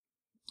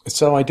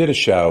So I did a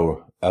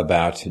show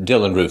about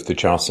Dylann Roof, the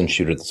Charleston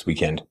shooter, this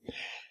weekend,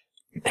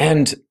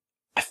 and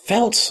I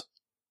felt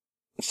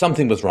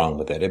something was wrong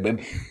with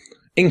it.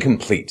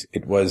 Incomplete.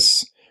 It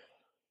was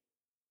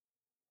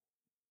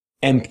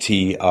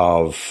empty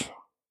of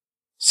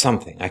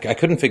something. I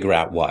couldn't figure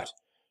out what.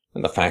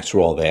 And the facts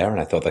were all there,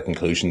 and I thought the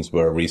conclusions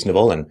were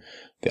reasonable, and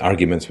the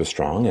arguments were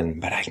strong,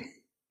 but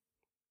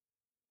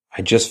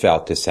I just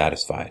felt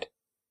dissatisfied.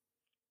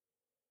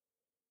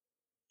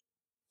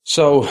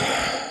 So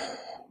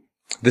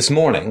this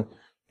morning,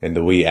 in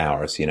the wee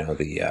hours,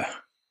 the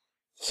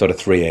sort of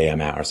 3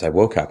 a.m. hours, I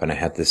woke up and I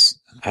had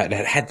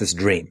this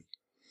dream.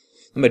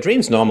 And my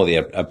dreams normally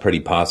are pretty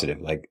positive.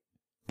 Like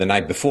the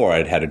night before,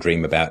 I'd had a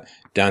dream about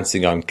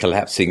dancing on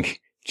collapsing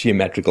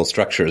geometrical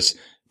structures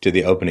to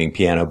the opening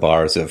piano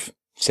bars of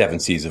Seven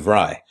Seas of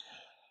Rye.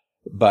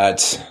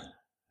 But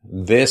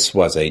this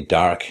was a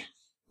dark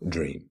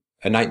dream,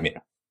 a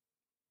nightmare,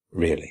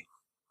 really.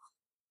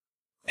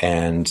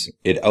 And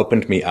it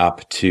opened me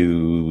up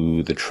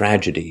to the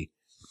tragedy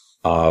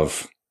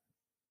of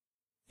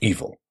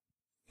evil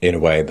in a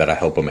way that I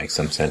hope will make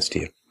some sense to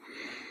you.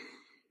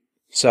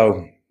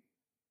 So,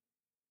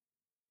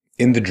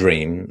 in the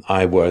dream,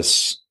 I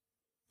was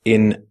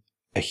in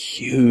a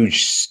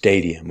huge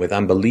stadium with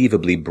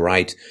unbelievably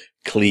bright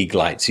Klieg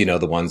lights,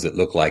 the ones that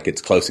look like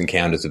it's Close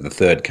Encounters of the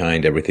Third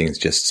Kind. Everything's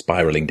just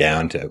spiraling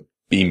down to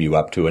beam you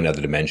up to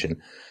another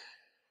dimension.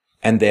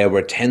 And there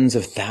were tens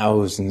of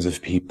thousands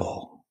of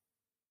people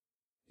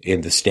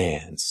in the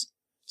stands.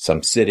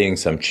 Some sitting,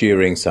 some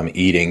cheering, some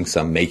eating,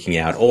 some making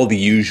out, all the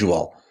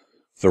usual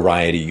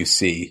variety you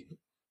see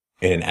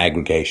in an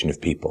aggregation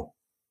of people.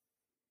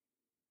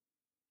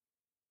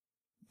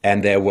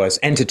 And there was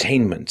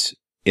entertainment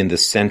in the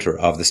center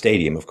of the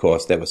stadium, of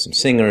course. There were some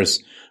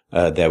singers,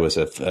 there was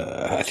a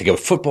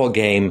football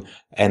game,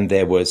 and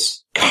there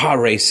was car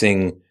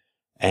racing,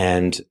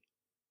 and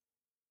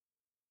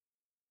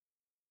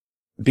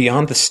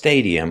beyond the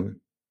stadium,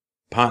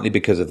 partly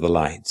because of the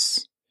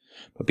lights,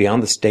 but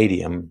beyond the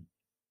stadium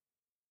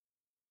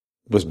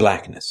was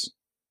blackness.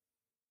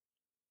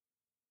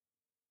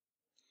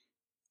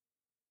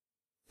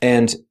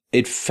 And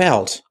it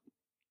felt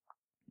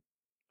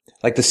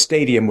like the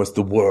stadium was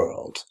the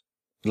world.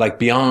 Like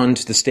beyond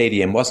the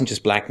stadium wasn't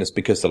just blackness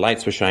because the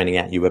lights were shining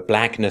at you, but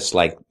blackness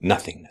like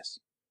nothingness.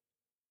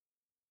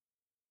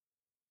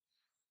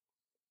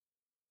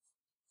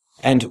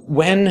 And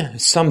when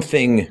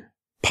something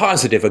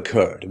positive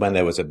occurred, when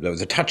there was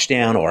a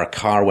touchdown or a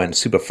car went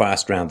super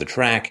fast around the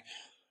track,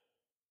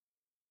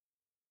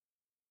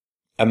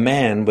 a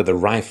man with a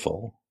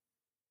rifle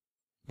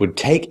would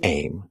take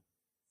aim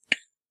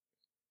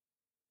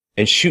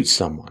and shoot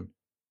someone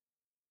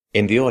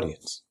in the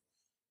audience.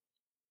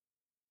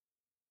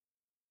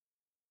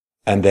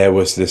 And there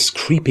was this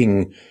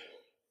creeping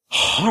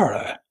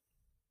horror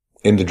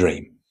in the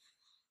dream.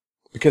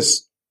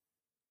 Because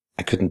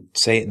I couldn't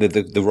say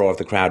the roar of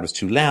the crowd was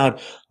too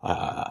loud.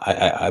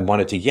 I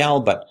wanted to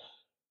yell,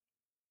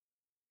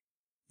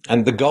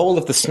 and the goal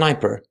of the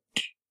sniper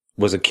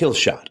was a kill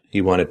shot.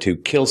 He wanted to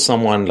kill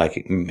someone,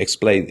 like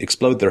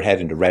explode their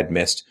head into red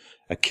mist.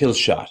 A kill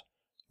shot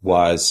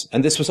was,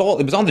 and it was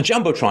on the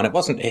Jumbotron. It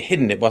wasn't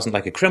hidden. It wasn't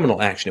like a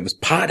criminal action. It was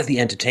part of the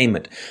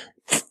entertainment.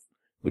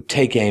 Would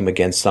take aim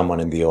against someone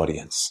in the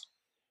audience.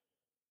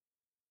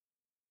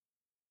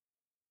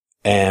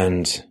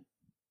 And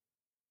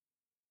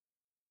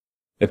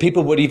the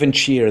people would even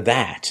cheer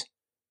that.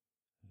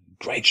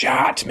 Great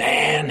shot,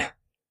 man.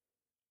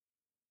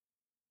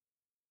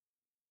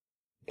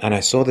 And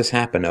I saw this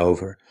happen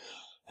over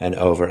and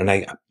over. And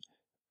I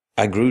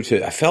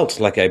felt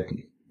like I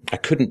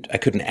couldn't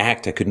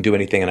act. I couldn't do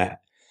anything. And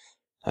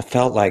I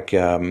felt like,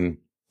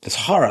 this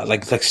horror,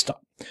 like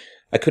stop.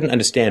 I couldn't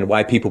understand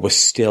why people were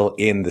still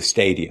in the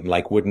stadium.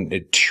 Like,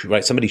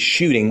 right? Somebody's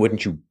shooting.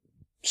 Wouldn't you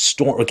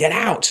storm or get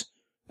out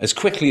as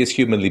quickly as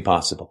humanly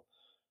possible?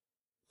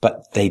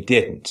 But they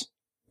didn't.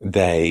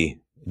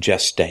 They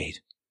just stayed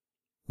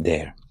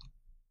there.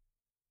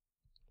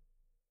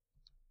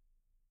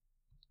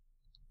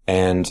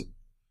 And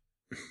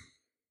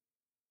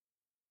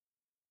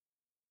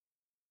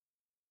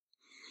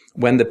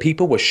when the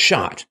people were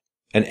shot,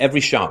 and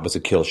every shot was a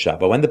kill shot,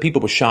 but when the people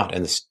were shot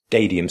in the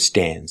stadium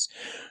stands,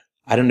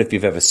 I don't know if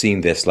you've ever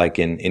seen this, like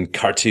in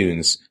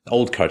cartoons,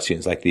 old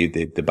cartoons, like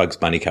the Bugs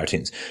Bunny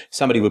cartoons.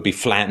 Somebody would be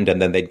flattened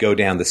and then they'd go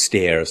down the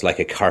stairs like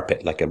a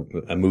carpet, like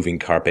a moving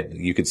carpet.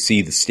 You could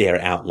see the stair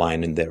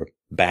outline in their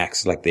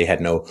backs, like they had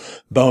no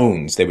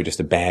bones. They were just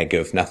a bag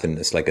of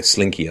nothingness, like a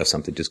slinky or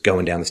something, just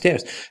going down the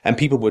stairs. And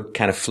people would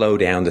kind of flow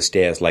down the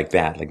stairs like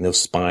that, like no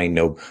spine,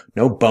 no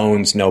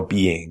bones, no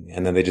being.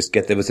 And then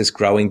there was this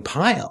growing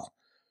pile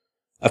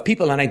of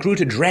people. And I grew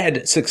to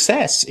dread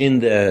success in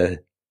the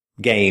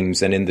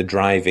games and in the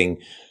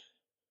driving,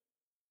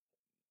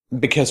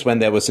 because when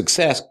there was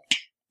success,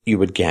 you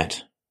would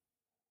get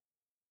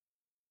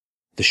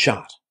the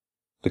shot,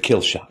 the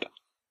kill shot.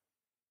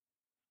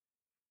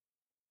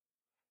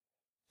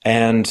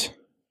 And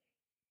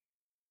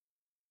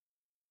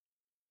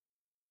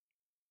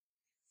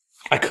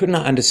I could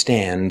not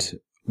understand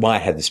why I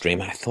had this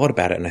dream. I thought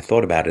about it, and I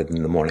thought about it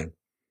in the morning.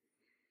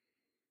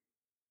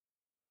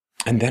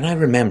 And then I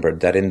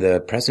remembered that in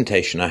the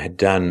presentation I had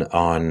done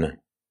on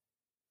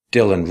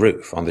Dylann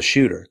Roof, on the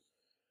shooter,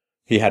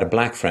 he had a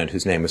black friend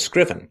whose name was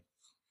Scriven.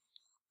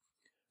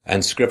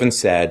 And Scriven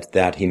said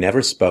that he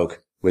never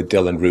spoke with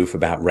Dylann Roof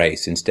about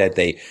race. Instead,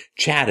 they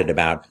chatted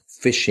about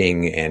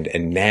fishing and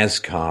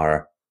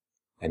NASCAR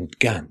and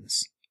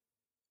guns.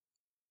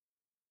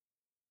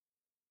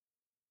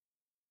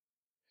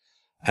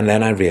 And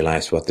then I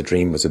realized what the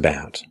dream was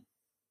about.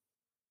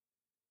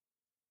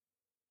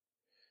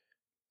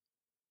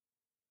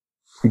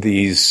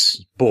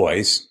 These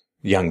boys,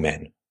 young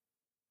men,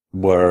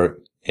 were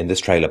in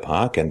this trailer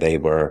park, and they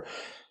were,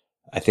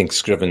 I think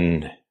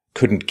Scriven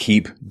couldn't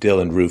keep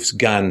Dylann Roof's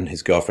gun.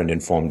 His girlfriend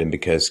informed him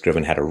because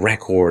Scriven had a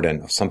record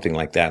and something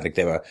like that. Like,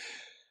 they were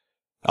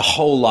a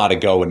whole lot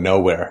of going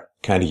nowhere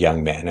kind of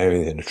young men. I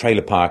mean, in a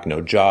trailer park,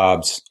 no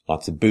jobs,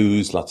 lots of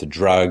booze, lots of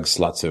drugs,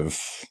 lots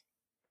of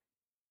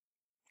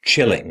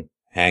chilling,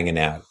 hanging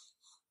out,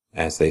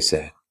 as they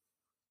said.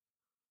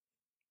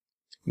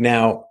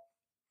 Now,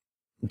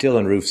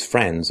 Dylann Roof's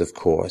friends, of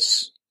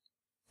course,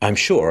 I'm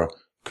sure,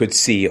 could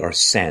see or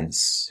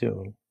sense.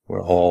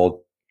 We're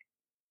all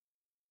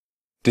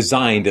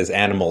designed as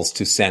animals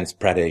to sense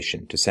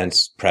predation, to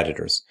sense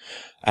predators.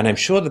 And I'm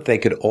sure that they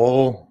could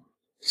all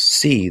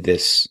see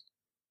this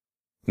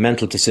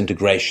mental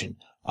disintegration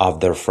of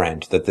their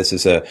friend, that this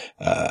is a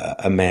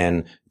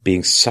man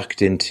being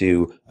sucked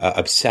into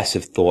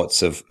obsessive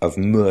thoughts of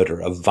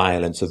murder, of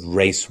violence, of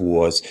race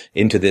wars,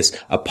 into this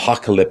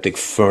apocalyptic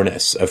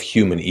furnace of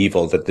human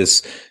evil, that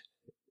this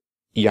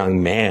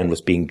young man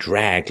was being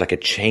dragged like a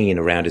chain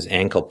around his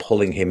ankle,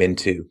 pulling him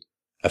into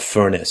a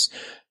furnace,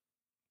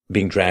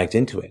 being dragged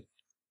into it.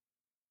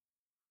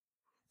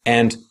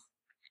 And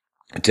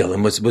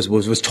Dylann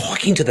was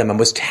talking to them and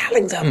was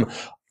telling them,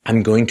 I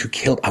want to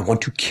kill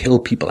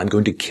people. I'm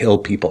going to kill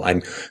people.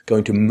 I'm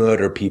going to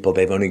murder people.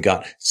 They've only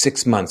got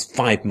 6 months,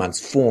 5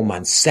 months, 4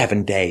 months,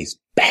 7 days.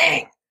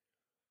 Bang!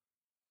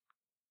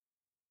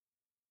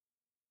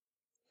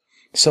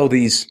 So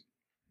these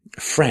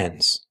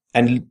friends,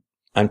 and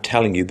I'm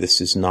telling you,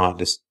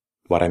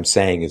 what I'm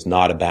saying is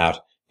not about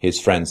his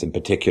friends in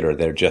particular.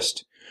 They're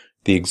just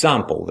the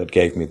example that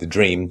gave me the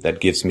dream, that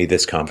gives me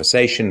this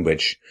conversation,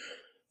 which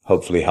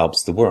hopefully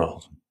helps the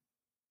world.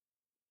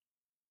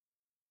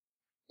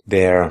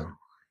 The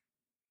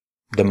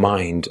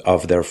mind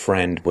of their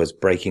friend was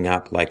breaking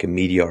up like a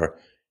meteor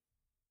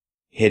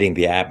hitting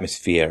the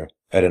atmosphere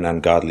at an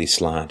ungodly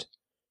slant,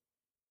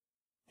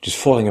 just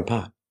falling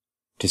apart,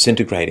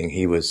 disintegrating.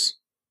 He was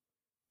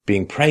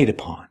being preyed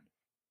upon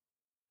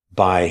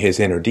by his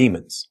inner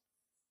demons.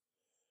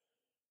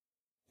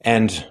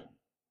 And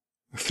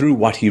through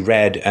what he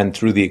read and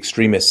through the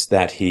extremists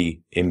that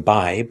he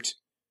imbibed,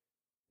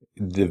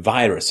 the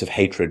virus of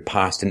hatred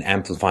passed and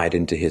amplified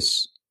into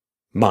his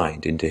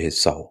mind, into his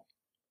soul.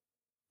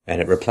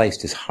 And it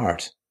replaced his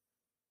heart,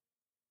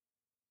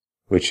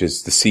 which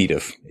is the seat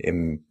of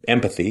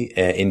empathy,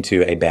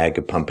 into a bag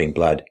of pumping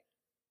blood,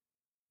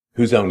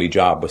 whose only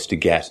job was to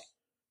get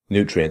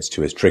nutrients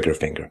to his trigger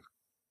finger.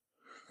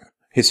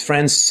 His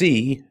friends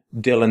see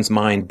Dylann's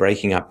mind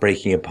breaking up,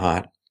 breaking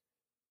apart,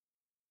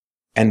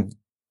 and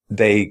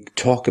they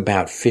talk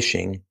about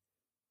fishing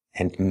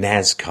and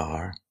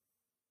NASCAR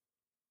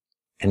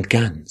and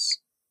guns.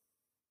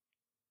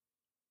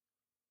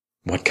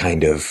 What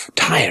kind of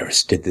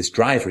tires did this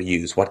driver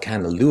use? What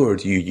kind of lure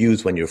do you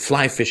use when you're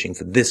fly fishing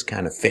for this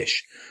kind of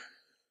fish?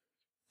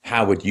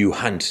 How would you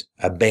hunt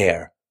a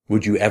bear?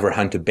 Would you ever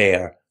hunt a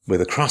bear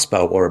with a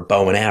crossbow or a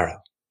bow and arrow?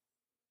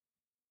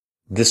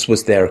 This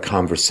was their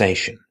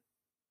conversation.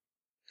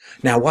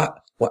 Now,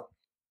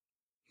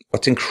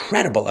 what's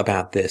incredible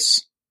about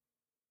this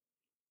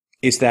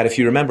is that if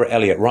you remember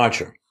Elliot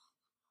Rodger,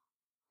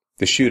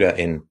 the shooter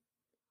in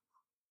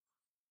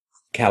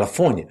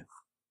California,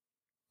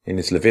 in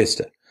Isla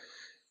Vista,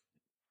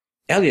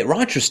 Elliot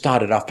Rodger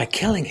started off by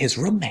killing his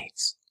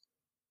roommates.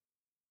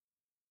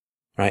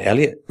 Right?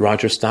 Elliot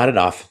Rodger started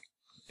off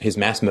his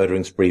mass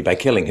murdering spree by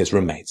killing his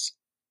roommates.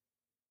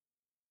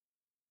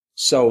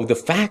 So the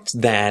fact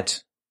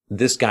that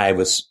this guy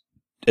was,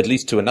 at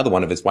least to another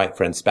one of his white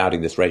friends,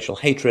 spouting this racial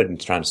hatred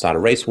and trying to start a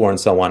race war and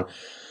so on,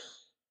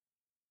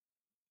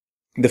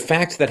 the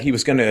fact that he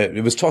was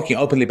talking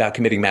openly about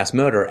committing mass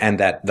murder, and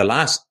that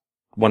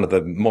one of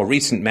the more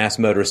recent mass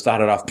murderers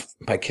started off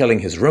by killing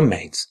his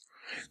roommates.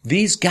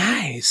 These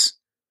guys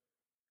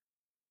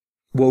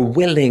were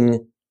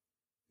willing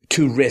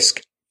to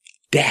risk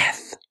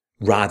death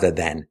rather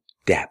than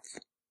depth.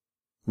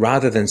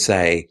 Rather than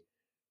say,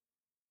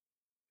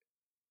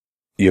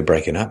 you're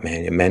breaking up,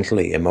 man. You're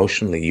mentally,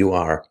 emotionally, we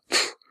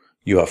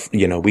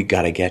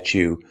gotta get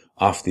you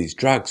off these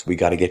drugs. We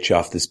gotta get you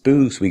off this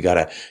booze. We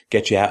gotta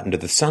get you out into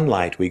the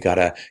sunlight. We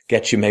gotta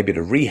get you maybe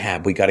to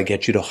rehab. We gotta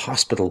get you to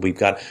hospital. You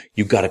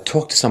gotta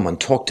talk to someone.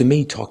 Talk to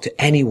me. Talk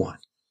to anyone.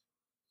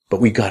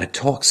 But we gotta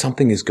talk.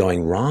 Something is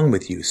going wrong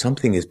with you.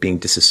 Something is being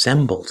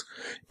disassembled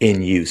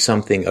in you.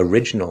 Something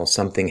original,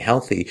 something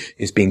healthy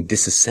is being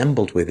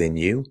disassembled within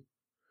you.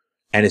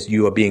 and as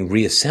you are being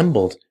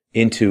reassembled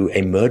into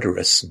a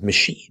murderous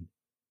machine.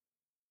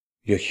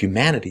 Your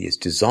humanity is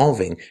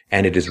dissolving,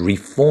 and it is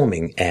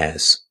reforming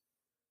as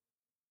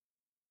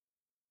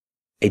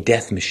a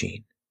death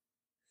machine.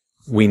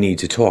 We need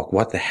to talk.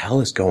 What the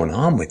hell is going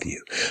on with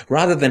you?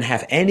 Rather than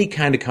have any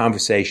kind of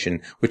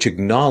conversation which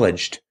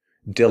acknowledged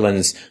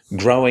Dylann's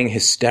growing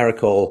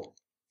hysterical,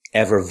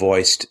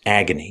 ever-voiced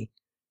agony,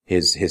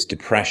 his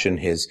depression,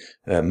 his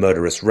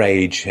murderous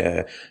rage,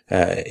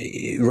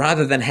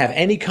 rather than have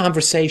any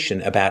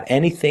conversation about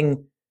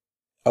anything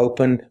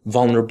open,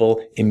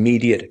 vulnerable,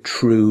 immediate,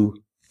 true,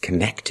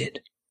 connected,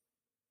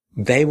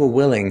 they were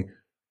willing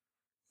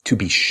to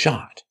be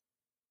shot.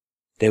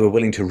 They were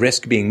willing to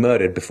risk being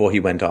murdered before he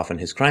went off on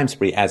his crime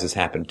spree, as has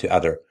happened to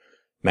other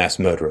mass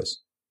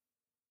murderers.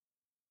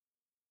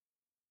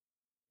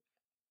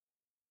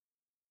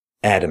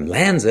 Adam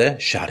Lanza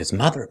shot his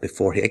mother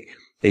before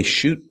they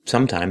shoot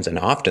sometimes, and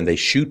often they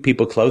shoot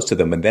people close to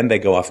them, and then they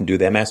go off and do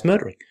their mass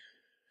murdering.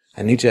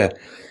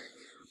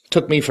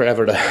 Took me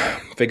forever to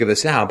figure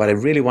this out, but I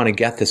really want to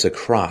get this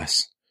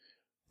across.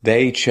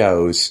 They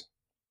chose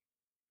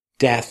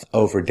death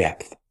over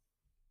depth.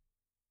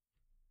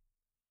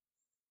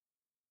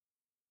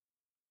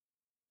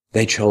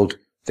 They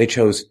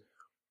chose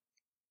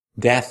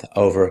death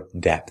over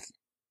depth.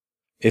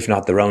 If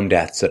not their own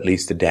deaths, at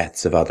least the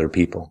deaths of other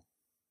people.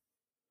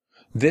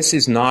 This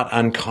is not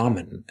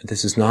uncommon.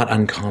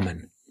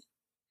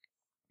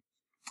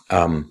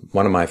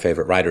 One of my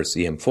favorite writers,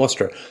 E.M.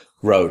 Forster,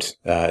 wrote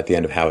at the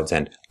end of Howard's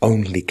End,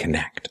 only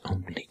connect,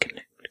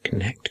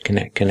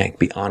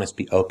 be honest,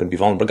 be open, be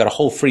vulnerable. I've got a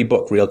whole free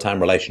book,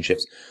 Real-Time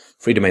Relationships,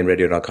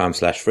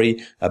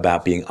 freedomainradio.com/free,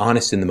 about being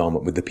honest in the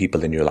moment with the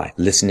people in your life,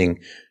 listening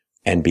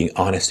and being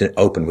honest and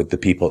open with the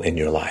people in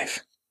your life.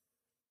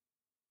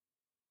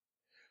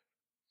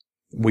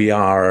 We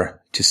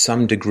are, to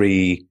some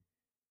degree,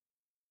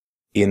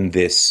 in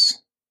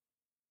this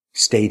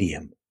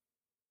stadium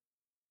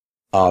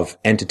of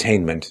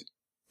entertainment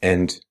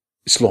and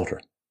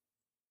slaughter,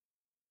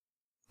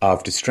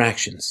 of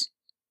distractions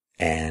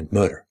and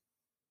murder.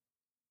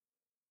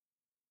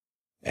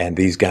 And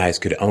these guys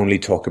could only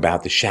talk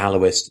about the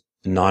shallowest,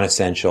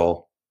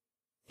 non-essential,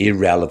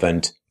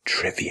 irrelevant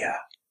trivia,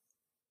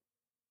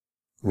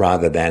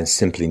 rather than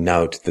simply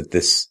note that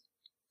this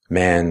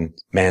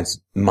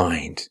man's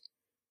mind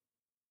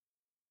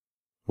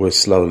was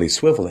slowly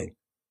swiveling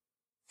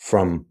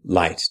from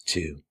light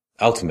to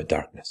ultimate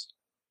darkness.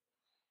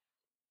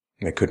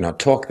 They could not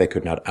talk, they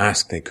could not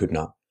ask, they could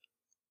not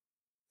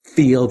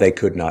feel, they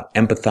could not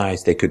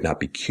empathize, they could not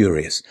be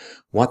curious.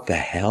 What the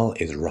hell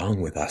is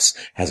wrong with us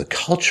as a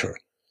culture?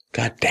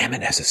 God damn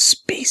it, as a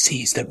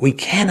species, that we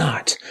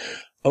cannot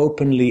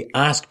openly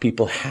ask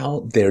people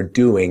how they're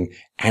doing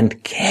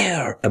and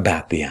care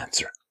about the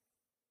answer.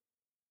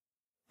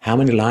 How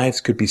many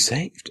lives could be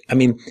saved? I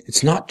mean,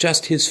 it's not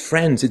just his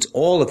friends, it's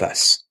all of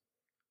us.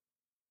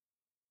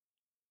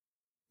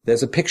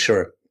 There's a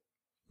picture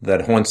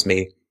that haunts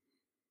me,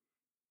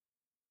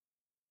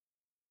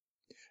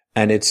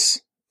 and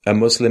it's a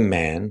Muslim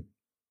man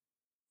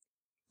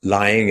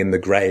lying in the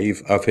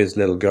grave of his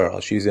little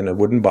girl. She's in a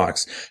wooden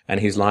box,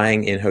 and he's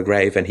lying in her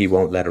grave, and he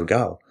won't let her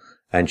go.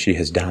 And she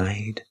has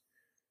died.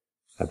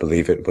 I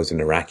believe it was an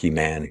Iraqi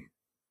man.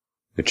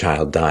 The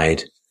child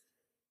died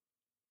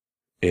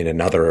in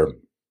another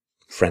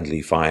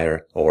friendly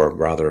fire, or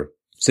rather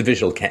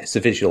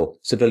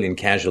civilian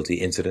casualty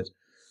incident.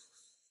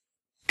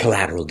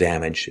 Collateral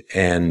damage.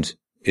 And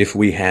if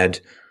we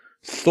had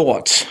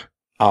thought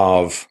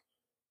of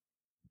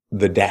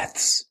the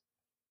deaths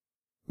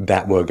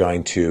that were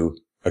going to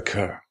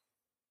occur,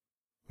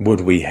 would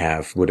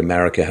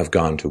America have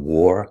gone to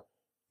war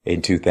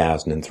in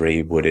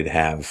 2003? Would it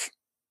have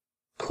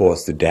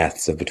caused the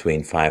deaths of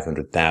between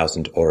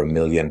 500,000 or 1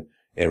 million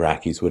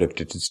Iraqis? Would have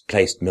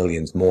displaced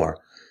millions more?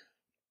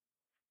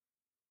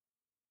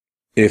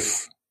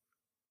 If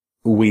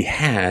we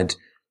had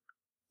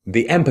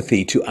the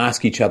empathy to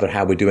ask each other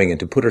how we're doing and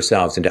to put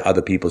ourselves into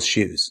other people's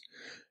shoes,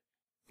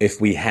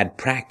 if we had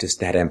practiced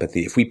that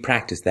empathy,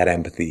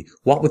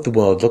 what would the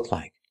world look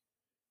like?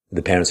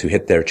 The parents who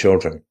hit their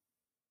children,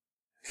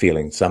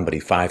 feeling somebody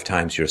 5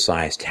 times your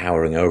size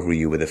towering over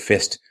you with a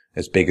fist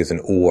as big as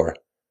an oar.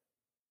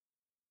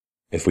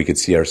 If we could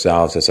see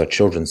ourselves as our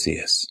children see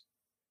us.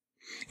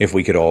 If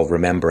we could all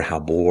remember how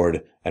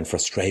bored and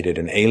frustrated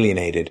and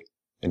alienated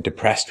and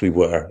depressed we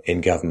were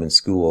in government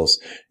schools.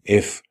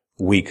 If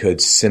we could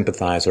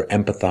sympathize or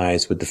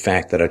empathize with the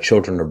fact that our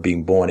children are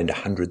being born into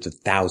hundreds of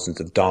thousands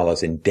of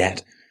dollars in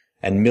debt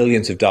and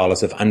millions of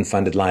dollars of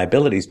unfunded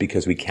liabilities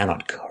because we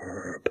cannot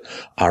curb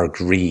our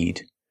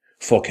greed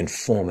for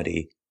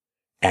conformity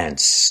and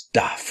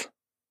stuff.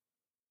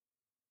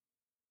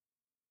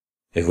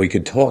 If we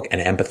could talk and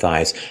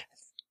empathize,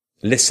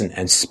 listen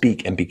and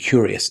speak and be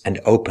curious and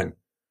open,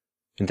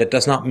 and that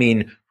does not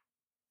mean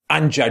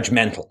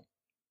unjudgmental.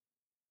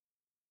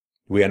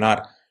 We are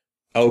not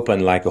open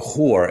like a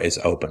whore is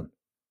open.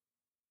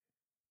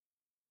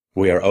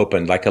 We are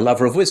open like a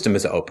lover of wisdom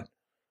is open.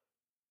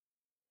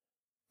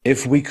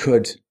 If we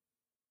could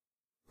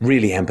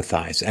really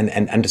empathize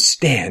and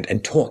understand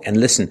and talk and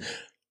listen.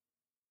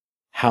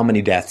 How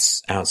many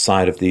deaths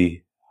outside of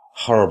the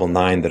horrible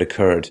 9 that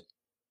occurred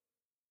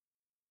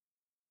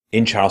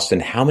in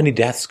Charleston, how many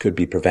deaths could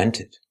be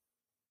prevented?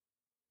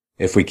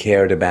 If we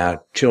cared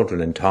about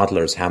children and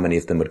toddlers, how many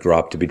of them would grow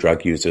up to be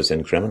drug users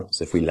and criminals?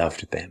 If we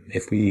loved them,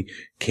 if we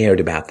cared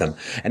about them.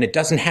 And it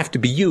doesn't have to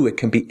be you. It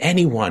can be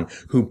anyone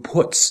who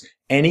puts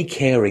any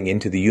caring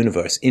into the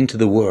universe, into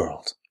the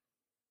world.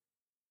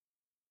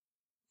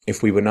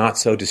 If we were not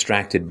so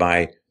distracted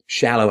by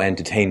shallow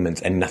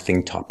entertainment and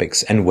nothing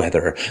topics and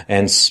weather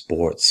and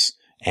sports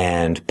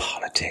and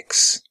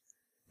politics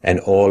and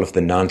all of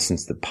the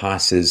nonsense that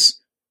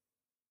passes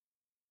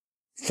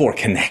for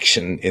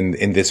connection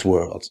in this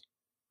world,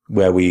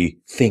 where we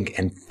think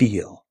and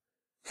feel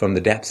from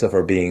the depths of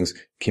our beings,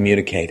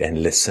 communicate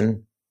and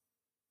listen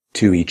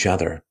to each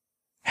other.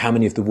 How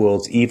many of the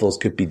world's evils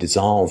could be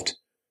dissolved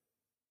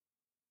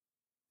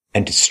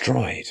and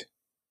destroyed,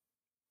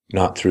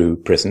 not through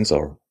prisons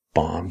or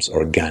bombs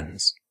or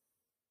guns,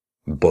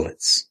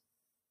 bullets?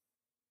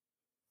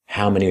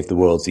 How many of the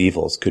world's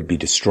evils could be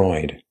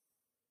destroyed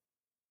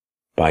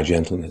by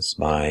gentleness,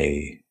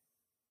 by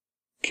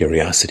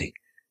curiosity,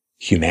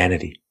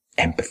 humanity,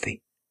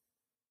 empathy,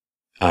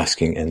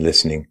 asking and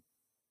listening,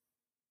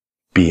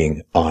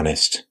 being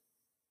honest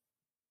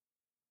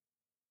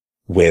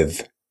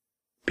with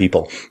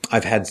people?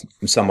 I've had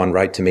someone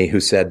write to me who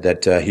said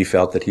that he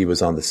felt that he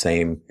was on the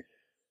same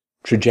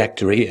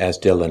trajectory as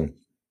Dylann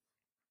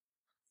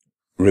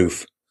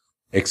Roof,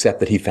 except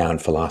that he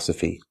found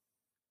philosophy.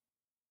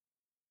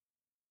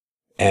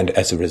 And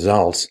as a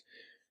result,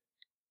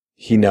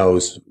 he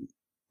knows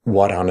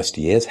what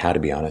honesty is, how to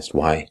be honest,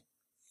 why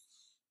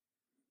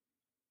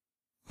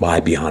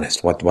be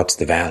honest? What's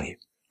the value?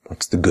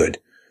 What's the good?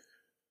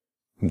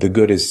 The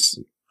good is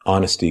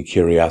honesty,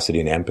 curiosity,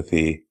 and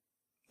empathy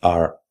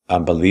are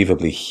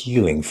unbelievably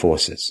healing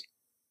forces.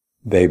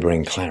 They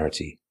bring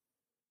clarity.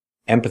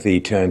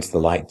 Empathy turns the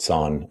lights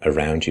on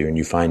around you, and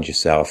you find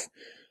yourself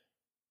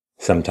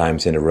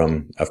sometimes in a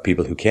room of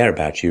people who care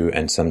about you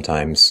and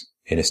sometimes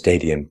in a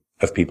stadium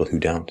of people who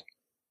don't.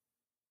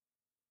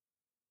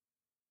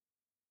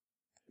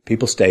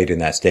 People stayed in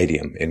that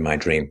stadium in my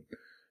dream,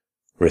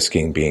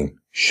 risking being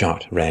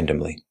shot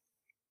randomly.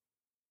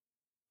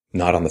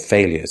 Not on the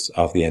failures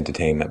of the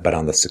entertainment, but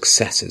on the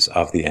successes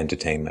of the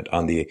entertainment,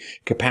 on the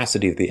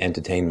capacity of the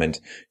entertainment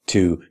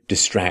to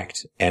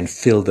distract and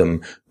fill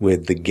them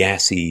with the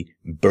gassy,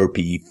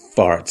 burpy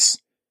farts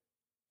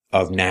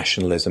of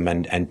nationalism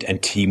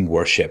and team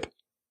worship,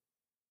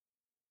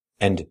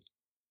 and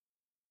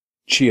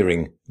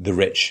cheering the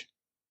rich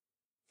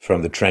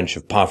from the trench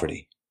of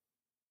poverty.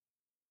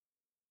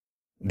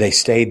 They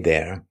stayed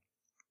there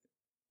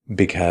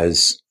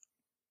because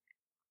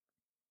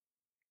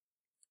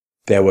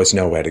there was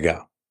nowhere to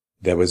go.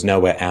 There was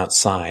nowhere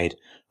outside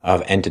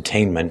of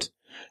entertainment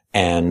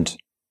and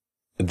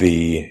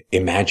the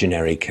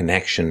imaginary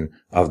connection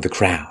of the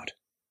crowd.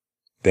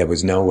 There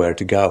was nowhere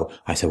to go.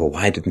 I said, well,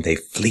 why didn't they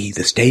flee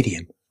the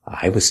stadium?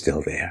 I was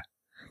still there.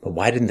 But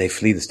why didn't they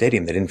flee the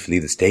stadium? They didn't flee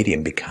the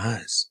stadium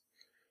because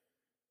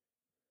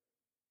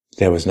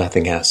there was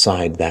nothing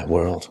outside that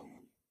world.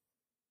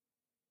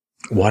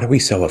 What are we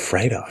so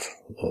afraid of?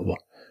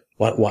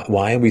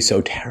 Why are we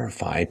so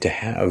terrified to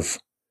have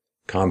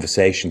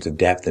conversations of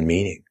depth and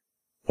meaning?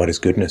 What is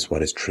goodness?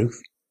 What is truth?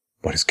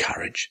 What is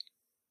courage?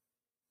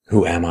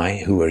 Who am I?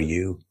 Who are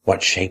you?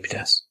 What shaped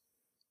us?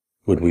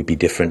 Would we be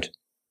different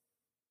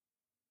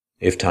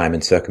if time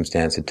and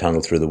circumstance had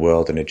tunneled through the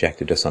world and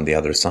ejected us on the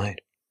other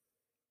side?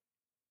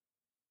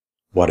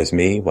 What is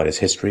me? What is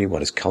history?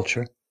 What is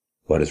culture?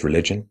 What is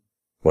religion?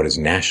 What is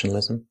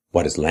nationalism?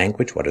 What is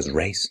language? What is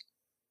race?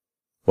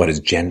 What is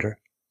gender?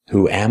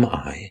 Who am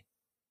I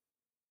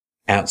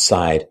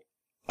outside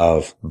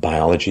of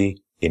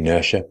biology,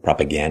 inertia,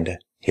 propaganda,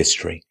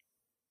 history?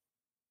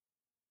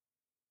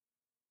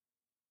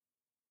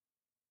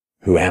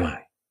 Who am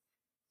I?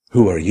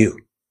 Who are you?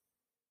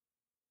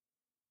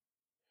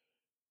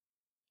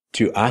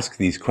 To ask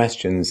these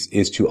questions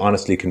is to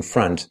honestly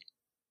confront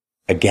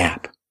a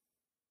gap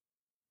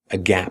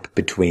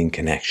between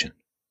connection.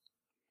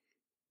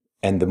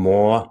 And the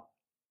more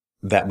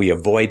that we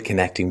avoid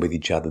connecting with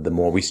each other, the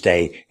more we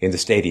stay in the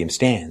stadium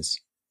stands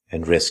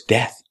and risk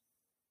death.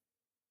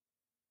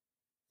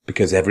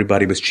 Because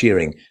everybody was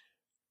cheering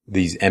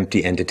these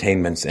empty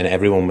entertainments and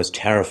everyone was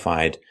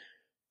terrified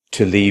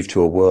to leave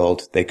to a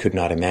world they could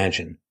not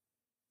imagine.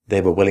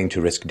 They were willing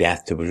to risk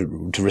death, to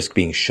risk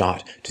being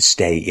shot, to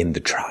stay in the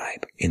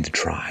tribe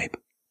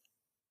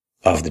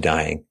of the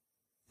dying.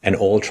 And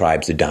all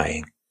tribes are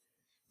dying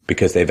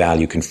because they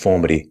value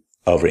conformity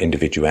over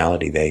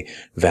individuality. They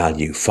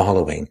value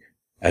following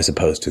as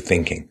opposed to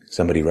thinking.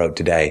 Somebody wrote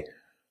today,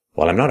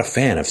 well, I'm not a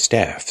fan of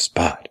staffs,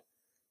 but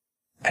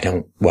I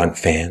don't want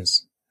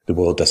fans. The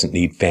world doesn't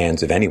need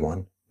fans of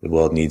anyone. The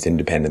world needs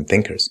independent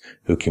thinkers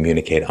who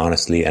communicate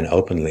honestly and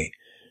openly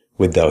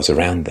with those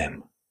around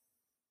them.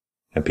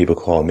 And people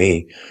call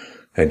me,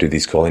 I do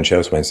these call-in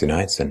shows Wednesday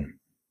nights and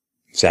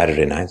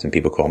Saturday nights, and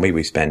people call me.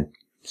 We spend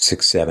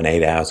 6, 7,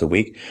 8 hours a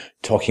week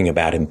talking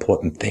about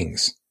important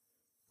things.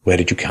 Where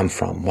did you come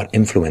from? What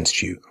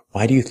influenced you?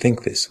 Why do you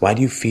think this? Why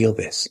do you feel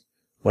this?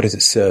 What does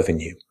it serve in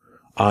you?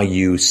 Are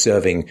you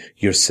serving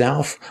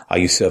yourself? Are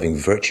you serving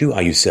virtue?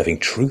 Are you serving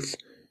truth?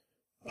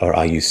 Or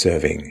are you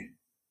serving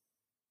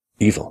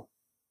evil?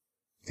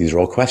 These are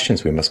all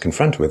questions we must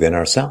confront within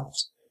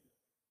ourselves.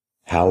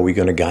 How are we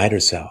going to guide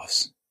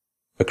ourselves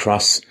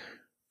across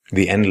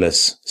the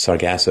endless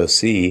Sargasso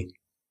Sea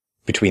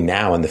between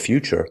now and the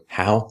future?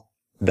 How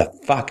the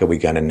fuck are we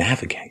going to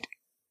navigate?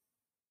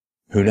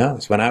 Who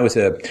knows? When I was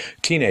a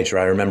teenager,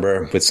 I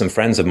remember with some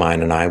friends of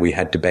mine and we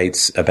had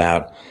debates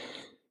about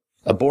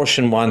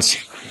abortion once,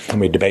 and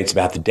we had debates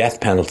about the death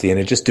penalty, and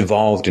it just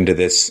devolved into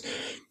this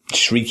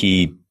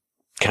shrieky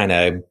kind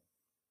of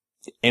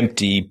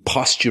empty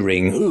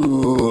posturing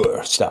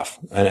stuff,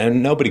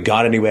 and nobody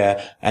got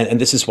anywhere. And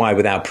this is why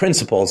without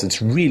principles,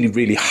 it's really,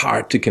 really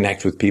hard to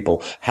connect with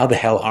people. How the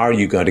hell are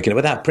you going to connect?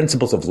 Without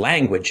principles of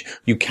language,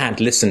 you can't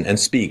listen and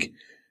speak.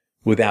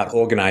 Without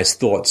organized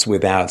thoughts,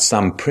 without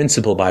some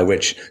principle by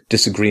which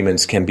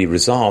disagreements can be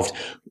resolved,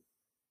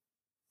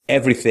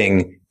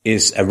 everything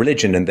is a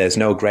religion, and there's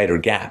no greater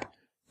gap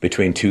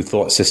between two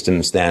thought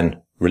systems than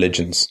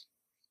religions.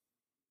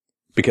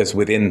 Because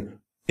within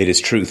it is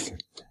truth,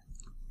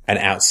 and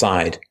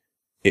outside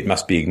it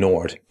must be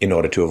ignored in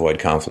order to avoid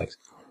conflict,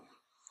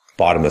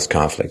 bottomless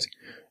conflict.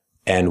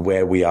 And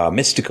where we are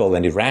mystical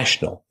and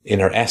irrational in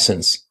our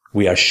essence,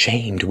 we are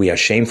shamed, we are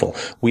shameful.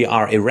 We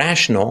are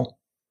irrational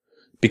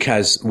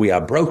because we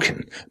are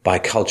broken by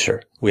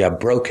culture. We are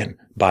broken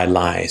by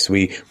lies.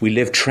 We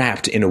live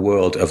trapped in a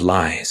world of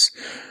lies.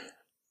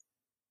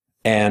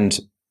 And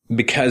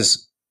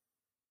because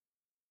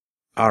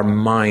our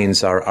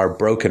minds are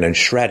broken and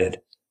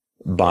shredded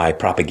by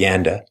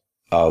propaganda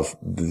of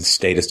the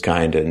statist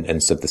kind and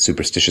of the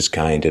superstitious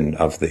kind and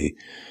of the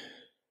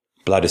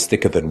blood is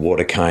thicker than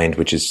water kind,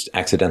 which is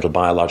accidental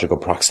biological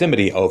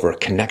proximity over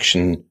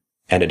connection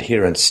and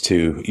adherence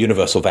to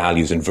universal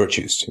values and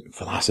virtues, to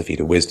philosophy,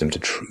 to wisdom, to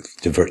truth,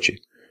 to virtue.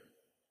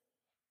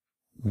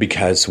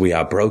 Because we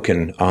are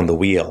broken on the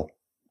wheel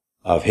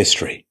of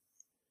history,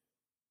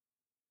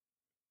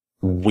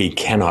 we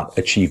cannot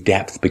achieve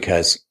depth,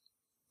 because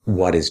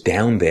what is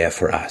down there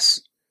for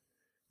us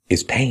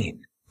is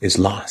pain, is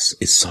loss,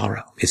 is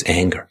sorrow, is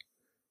anger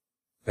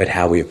at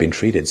how we have been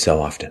treated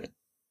so often.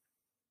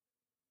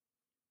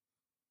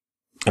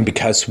 And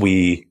because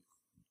we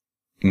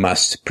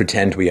must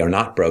pretend we are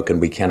not broken,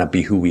 we cannot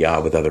be who we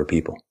are with other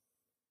people.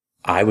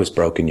 I was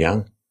broken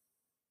young.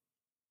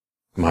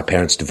 My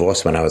parents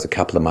divorced when I was a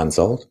couple of months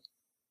old.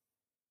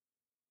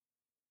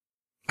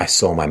 I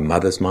saw my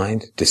mother's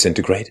mind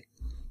disintegrate.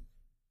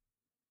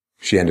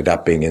 She ended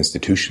up being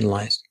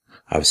institutionalized.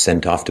 I was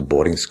sent off to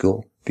boarding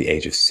school at the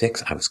age of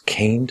 6. I was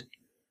caned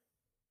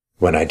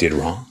when I did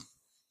wrong.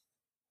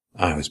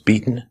 I was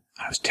beaten.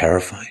 I was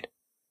terrified.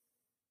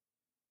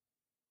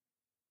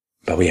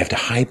 But we have to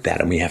hide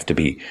that, and we have to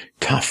be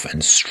tough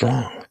and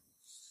strong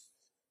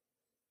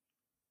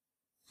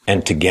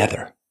and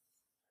together.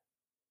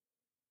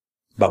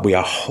 But we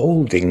are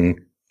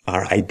holding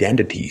our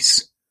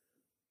identities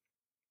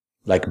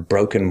like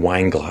broken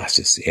wine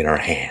glasses in our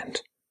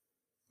hand.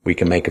 We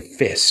can make a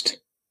fist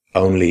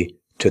only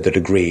to the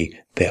degree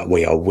that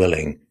we are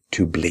willing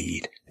to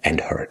bleed and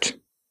hurt.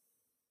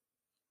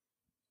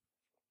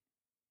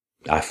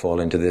 I fall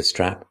into this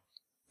trap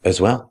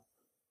as well,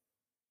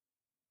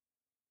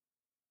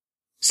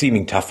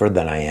 seeming tougher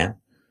than I am.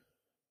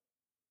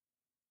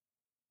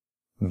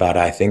 But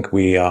I think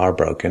we are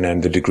broken,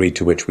 and the degree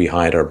to which we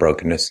hide our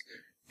brokenness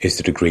is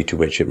the degree to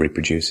which it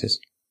reproduces.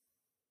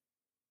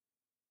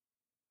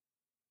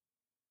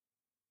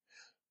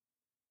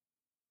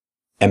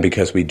 And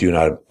because we do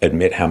not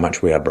admit how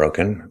much we are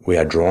broken, we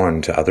are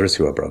drawn to others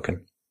who are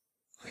broken.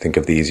 Think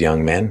of these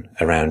young men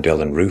around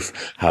Dylann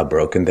Roof, how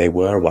broken they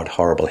were, what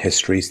horrible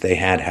histories they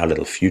had, how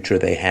little future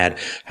they had,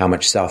 how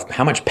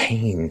much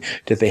pain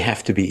did they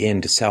have to be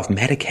in to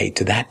self-medicate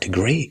to that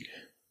degree?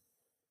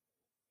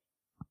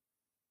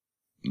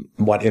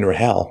 What inner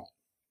hell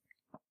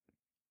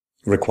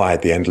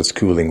required the endless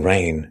cooling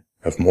rain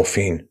of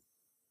morphine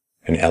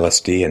and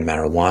LSD and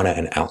marijuana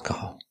and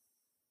alcohol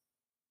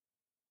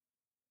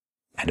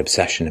and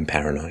obsession and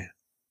paranoia?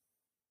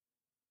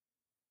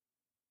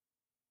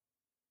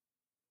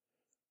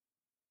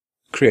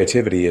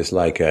 Creativity is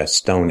like a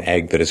stone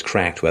egg that is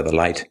cracked where the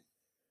light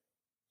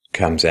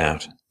comes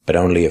out, but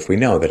only if we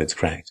know that it's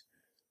cracked.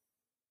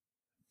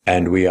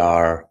 And we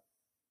are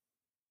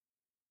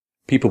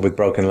people with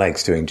broken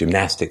legs doing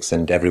gymnastics,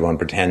 and everyone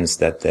pretends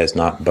that there's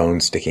not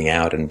bones sticking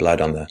out and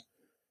blood on the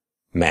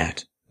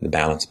mat, the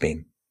balance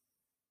beam.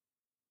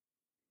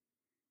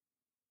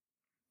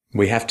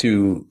 We have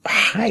to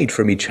hide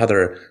from each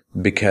other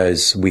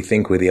because we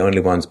think we're the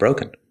only ones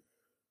broken.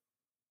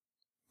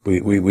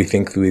 We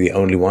think we're the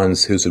only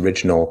ones whose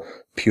original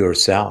pure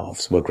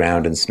selves were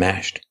ground and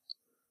smashed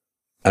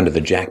under the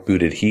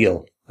jackbooted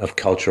heel of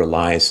cultural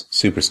lies,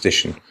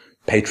 superstition,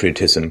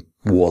 patriotism,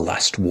 war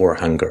lust, war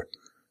hunger,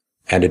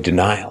 and a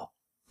denial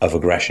of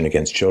aggression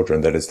against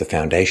children that is the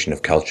foundation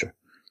of culture.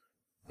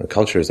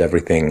 Culture is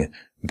everything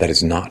that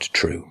is not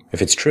true.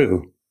 If it's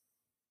true,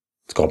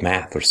 it's called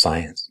math or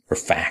science or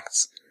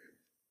facts.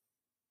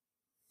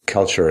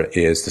 Culture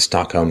is the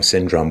Stockholm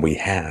syndrome we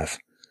have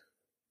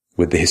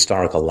with the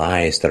historical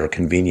lies that are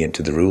convenient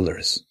to the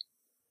rulers.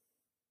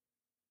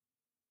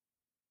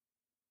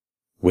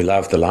 We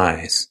love the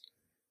lies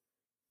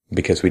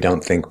because we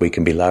don't think we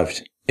can be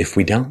loved if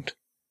we don't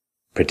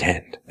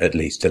pretend, at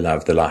least, to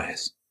love the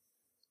lies.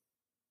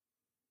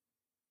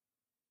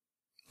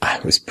 I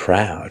was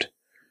proud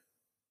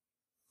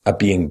of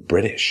being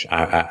British.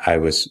 I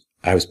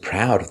was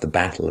proud of the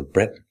Battle of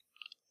Britain.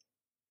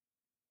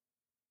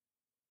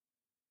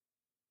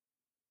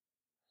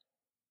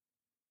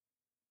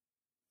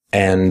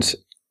 And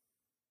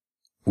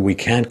we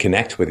can't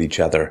connect with each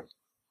other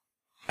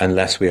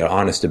unless we are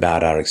honest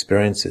about our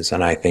experiences.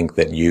 And I think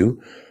that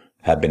you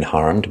have been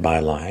harmed by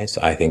lies.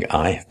 I think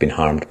I have been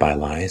harmed by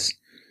lies.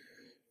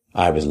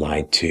 I was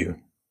lied to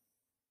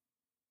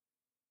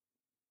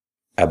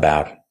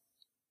about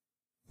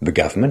the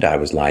government. I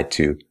was lied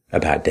to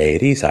about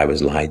deities. I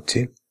was lied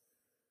to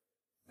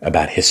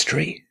about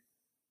history.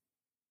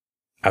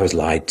 I was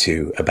lied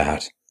to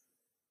about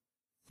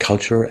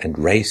culture and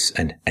race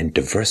and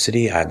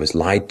diversity. I was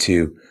lied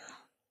to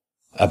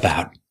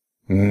about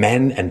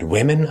men and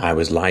women. I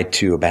was lied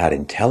to about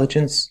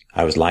intelligence.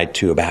 I was lied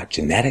to about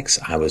genetics.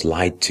 I was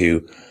lied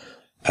to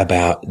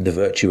about the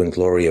virtue and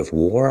glory of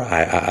war.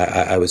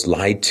 I was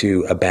lied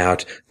to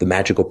about the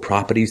magical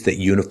properties that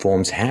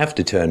uniforms have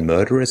to turn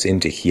murderers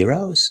into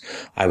heroes.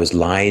 I was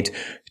lied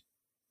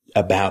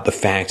about the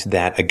fact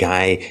that a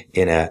guy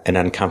in an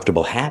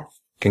uncomfortable hat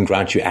can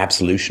grant you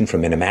absolution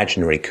from an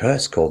imaginary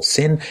curse called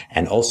sin,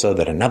 and also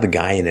that another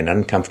guy in an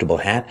uncomfortable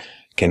hat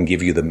can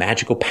give you the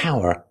magical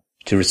power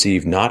to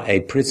receive not a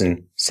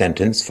prison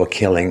sentence for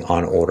killing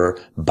on order,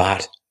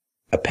 but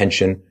a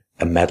pension,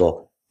 a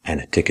medal,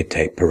 and a ticker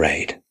tape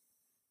parade.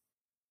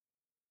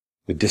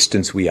 The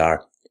distance we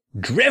are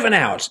driven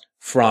out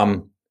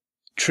from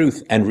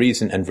truth and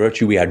reason and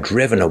virtue, we are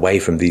driven away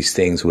from these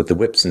things with the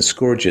whips and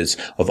scourges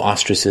of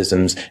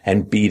ostracisms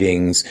and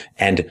beatings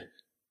and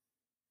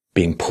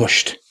being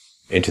pushed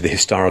into the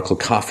historical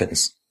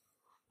coffins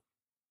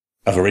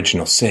of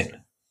original sin.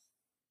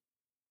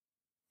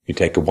 You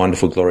take a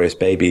wonderful, glorious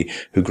baby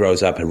who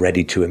grows up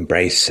ready to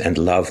embrace and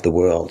love the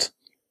world,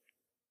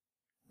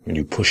 and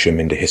you push him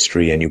into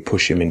history, and you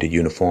push him into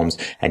uniforms,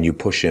 and you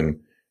push him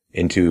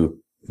into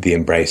the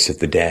embrace of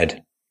the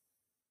dead,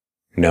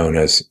 known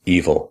as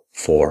evil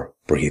for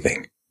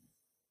breathing.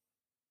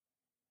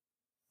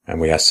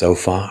 And we are so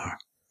far.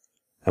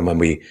 And when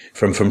we,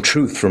 from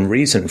truth, from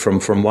reason,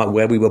 from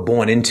where we were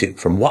born into,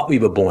 from what we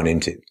were born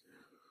into.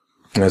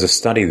 And there's a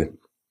study that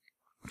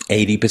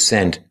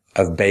 80%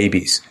 of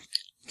babies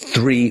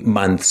 3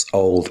 months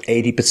old,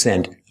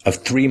 80%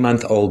 of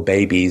 3-month-old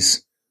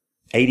babies,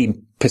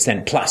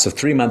 80% plus of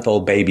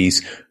 3-month-old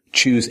babies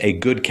choose a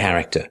good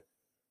character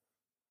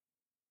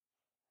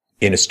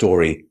in a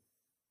story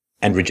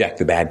and reject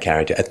the bad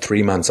character. At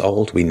 3 months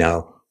old, we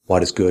know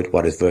what is good,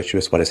 what is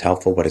virtuous, what is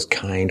helpful, what is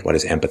kind, what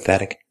is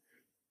empathetic.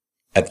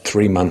 At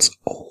 3 months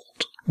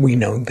old, we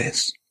know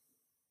this.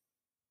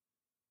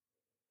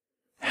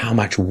 How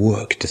much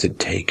work does it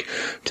take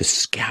to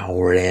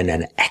scour in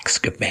and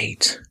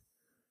excavate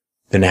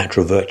the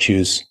natural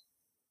virtues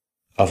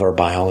of our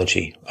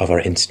biology, of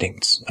our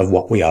instincts, of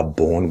what we are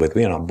born with?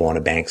 We are not born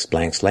a blank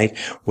slate.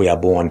 We are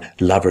born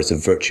lovers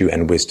of virtue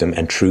and wisdom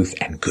and truth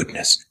and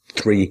goodness.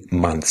 3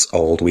 months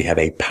old, we have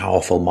a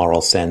powerful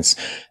moral sense,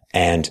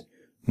 and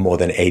more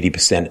than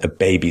 80% of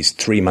babies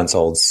 3 months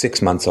old,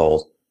 6 months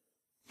old,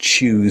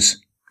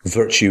 choose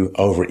virtue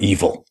over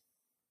evil.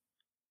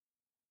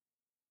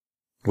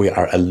 We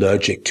are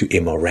allergic to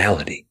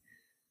immorality.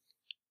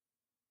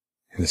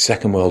 In the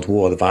Second World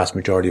War, the vast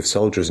majority of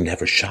soldiers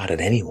never shot at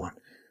anyone.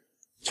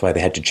 That's why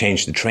they had to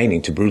change the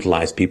training to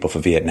brutalize people for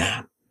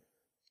Vietnam.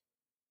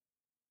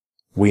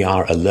 We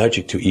are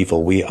allergic to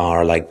evil. We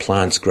are like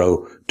plants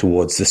grow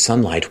towards the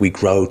sunlight. We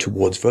grow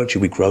towards virtue.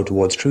 We grow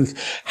towards truth.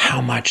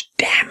 How much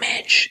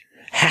damage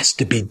has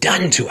to be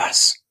done to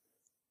us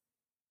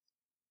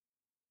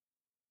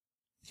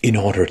in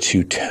order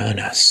to turn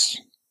us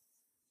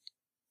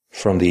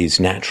from these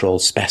natural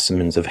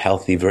specimens of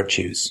healthy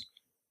virtues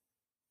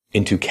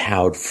into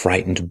cowed,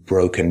 frightened,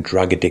 broken,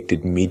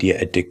 drug-addicted,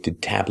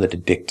 media-addicted,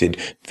 tablet-addicted,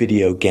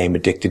 video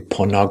game-addicted,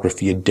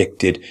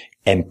 pornography-addicted,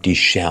 empty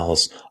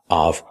shells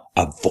of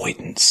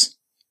avoidance.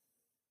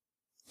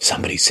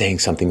 Somebody's saying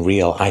something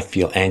real, I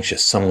feel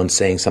anxious. Someone's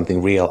saying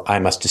something real, I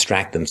must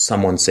distract them.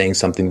 Someone's saying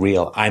something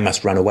real, I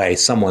must run away.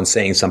 Someone's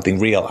saying something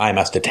real, I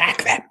must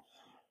attack them.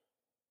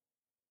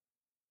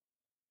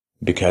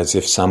 Because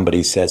if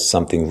somebody says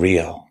something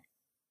real,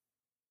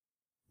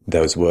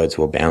 those words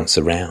will bounce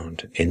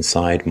around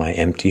inside my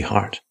empty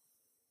heart.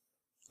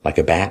 Like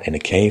a bat in a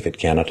cave, it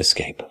cannot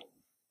escape.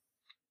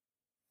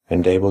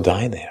 And they will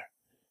die there.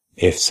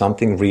 If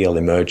something real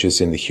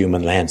emerges in the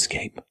human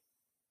landscape,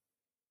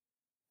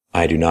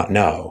 I do not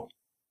know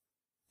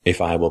if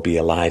I will be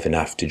alive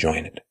enough to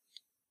join it.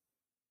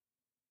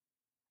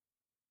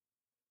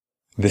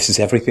 This is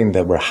everything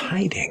that we're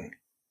hiding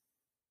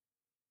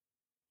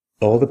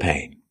all the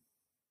pain,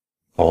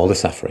 all the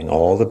suffering,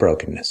 all the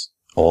brokenness,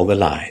 all the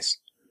lies,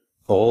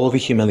 all the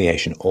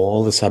humiliation,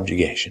 all the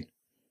subjugation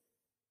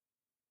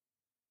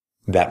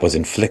that was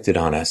inflicted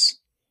on us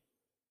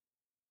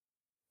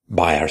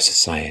by our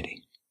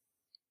society,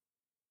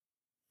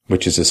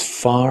 which is as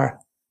far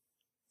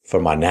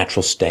from our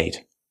natural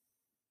state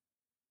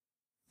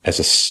as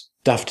a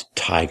stuffed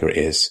tiger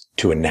is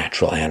to a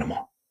natural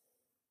animal.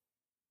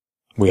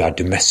 We are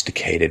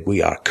domesticated,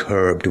 we are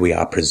curbed, we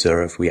are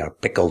preserved, we are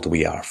pickled,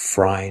 we are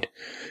fried,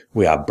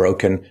 we are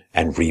broken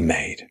and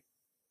remade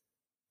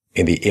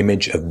in the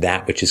image of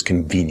that which is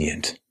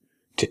convenient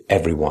to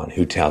everyone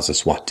who tells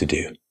us what to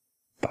do.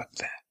 Fuck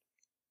that.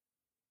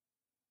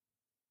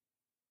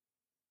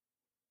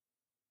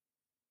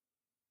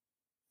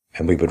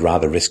 And we would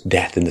rather risk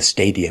death in the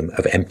stadium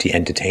of empty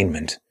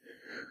entertainment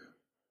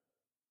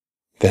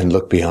than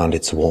look beyond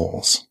its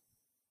walls,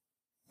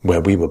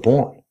 where we were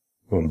born.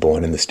 We were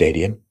born in the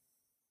stadium,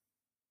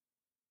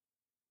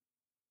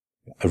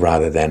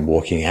 rather than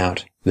walking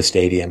out the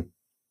stadium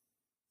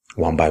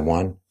one by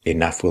one.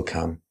 Enough will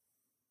come.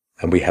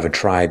 And we have a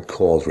tribe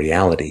called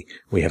reality.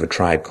 We have a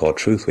tribe called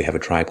truth. We have a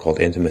tribe called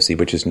intimacy,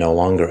 which is no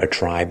longer a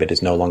tribe. It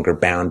is no longer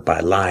bound by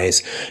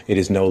lies. It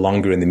is no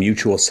longer in the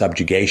mutual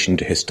subjugation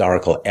to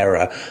historical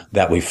error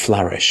that we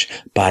flourish,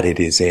 but it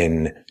is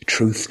in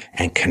truth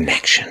and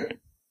connection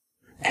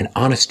and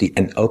honesty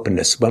and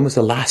openness. When was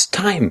the last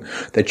time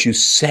that you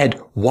said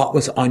what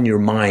was on your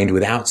mind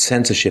without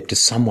censorship to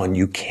someone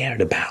you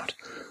cared about?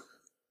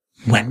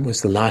 When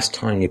was the last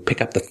time you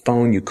pick up the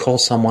phone, you call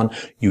someone,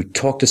 you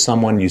talk to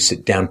someone, you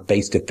sit down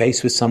face to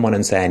face with someone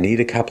and say, I need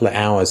a couple of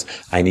hours.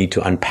 I need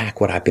to unpack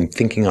what I've been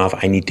thinking of.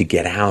 I need to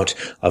get out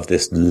of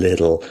this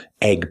little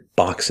egg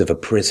box of a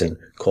prison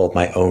called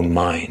my own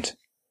mind.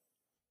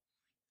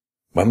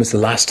 When was the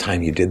last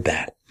time you did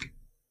that?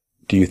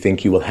 Do you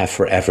think you will have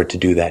forever to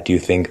do that? Do you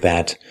think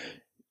that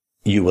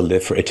you will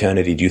live for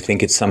eternity? Do you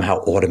think it's somehow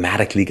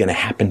automatically going to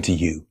happen to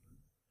you?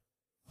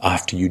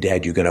 After you're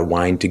dead, you're going to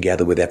wind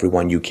together with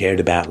everyone you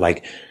cared about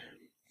like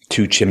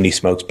two chimney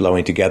smokes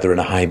blowing together in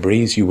a high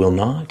breeze? You will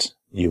not.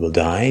 You will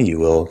die. You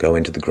will go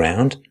into the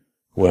ground.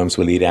 Worms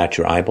will eat out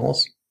your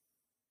eyeballs.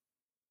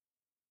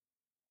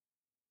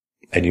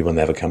 And you will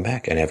never come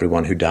back. And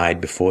everyone who died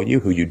before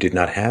you, who you did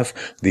not have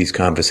these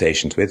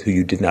conversations with, who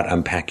you did not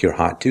unpack your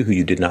heart to, who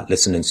you did not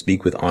listen and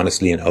speak with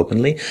honestly and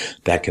openly,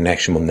 that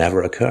connection will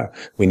never occur.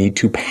 We need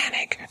to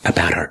panic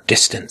about our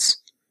distance.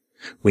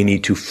 We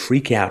need to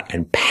freak out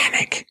and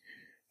panic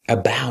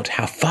about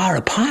how far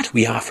apart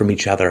we are from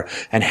each other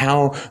and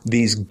how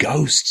these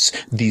ghosts,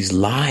 these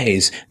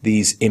lies,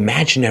 these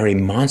imaginary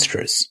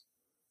monsters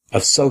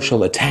of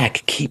social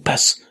attack keep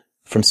us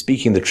from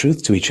speaking the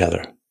truth to each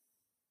other.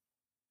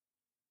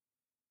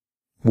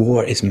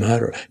 War is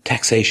murder.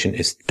 Taxation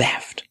is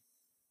theft.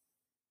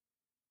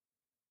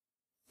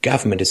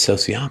 Government is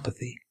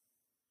sociopathy.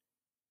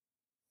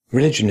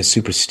 Religion is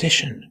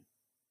superstition.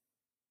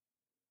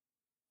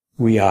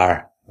 We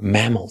are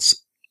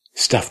mammals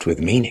stuffed with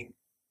meaning.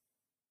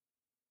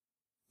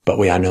 But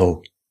we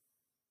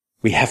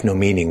have no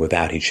meaning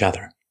without each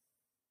other.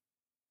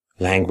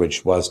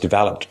 Language was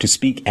developed to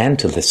speak and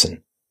to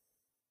listen.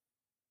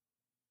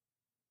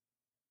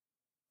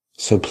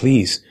 So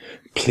please,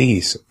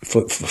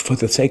 for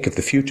the sake of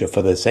the future,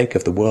 for the sake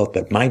of the world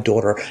that my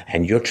daughter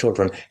and your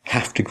children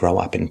have to grow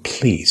up in,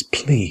 please,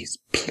 please,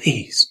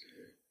 please.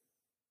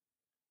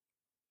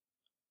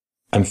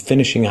 I'm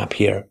finishing up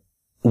here.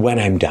 When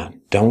I'm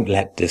done, don't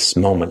let this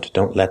moment,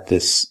 don't let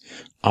this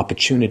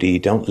opportunity,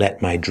 don't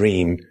let my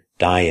dream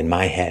die in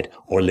my head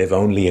or live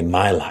only in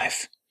my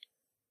life.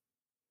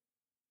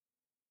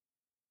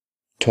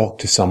 Talk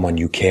to someone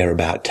you care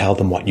about. Tell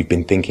them what you've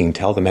been thinking.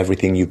 Tell them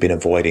everything you've been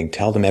avoiding.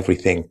 Tell them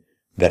everything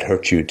that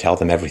hurt you. Tell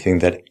them everything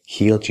that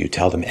healed you.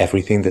 Tell them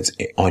everything that's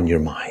on your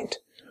mind.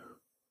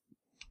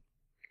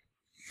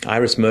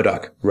 Iris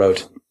Murdoch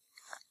wrote,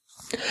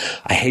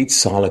 I hate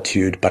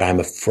solitude, but I'm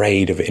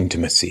afraid of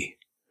intimacy.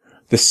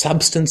 The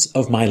substance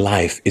of my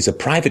life is a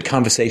private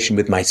conversation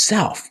with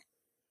myself,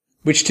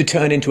 which to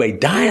turn into a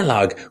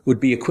dialogue would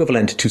be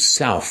equivalent to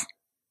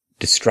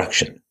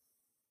self-destruction.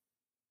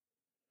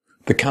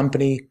 The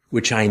company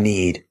which I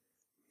need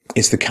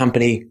is the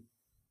company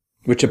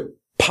which a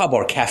pub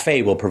or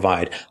cafe will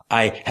provide.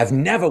 I have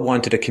never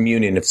wanted a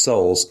communion of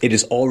souls. It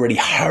is already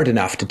hard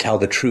enough to tell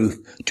the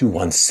truth to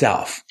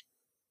oneself.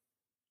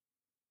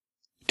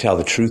 Tell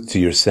the truth to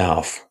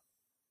yourself.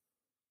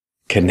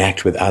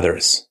 Connect with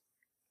others.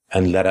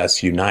 And let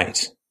us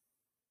unite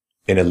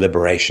in a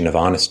liberation of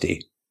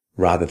honesty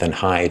rather than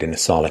hide in a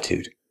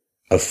solitude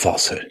of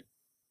falsehood.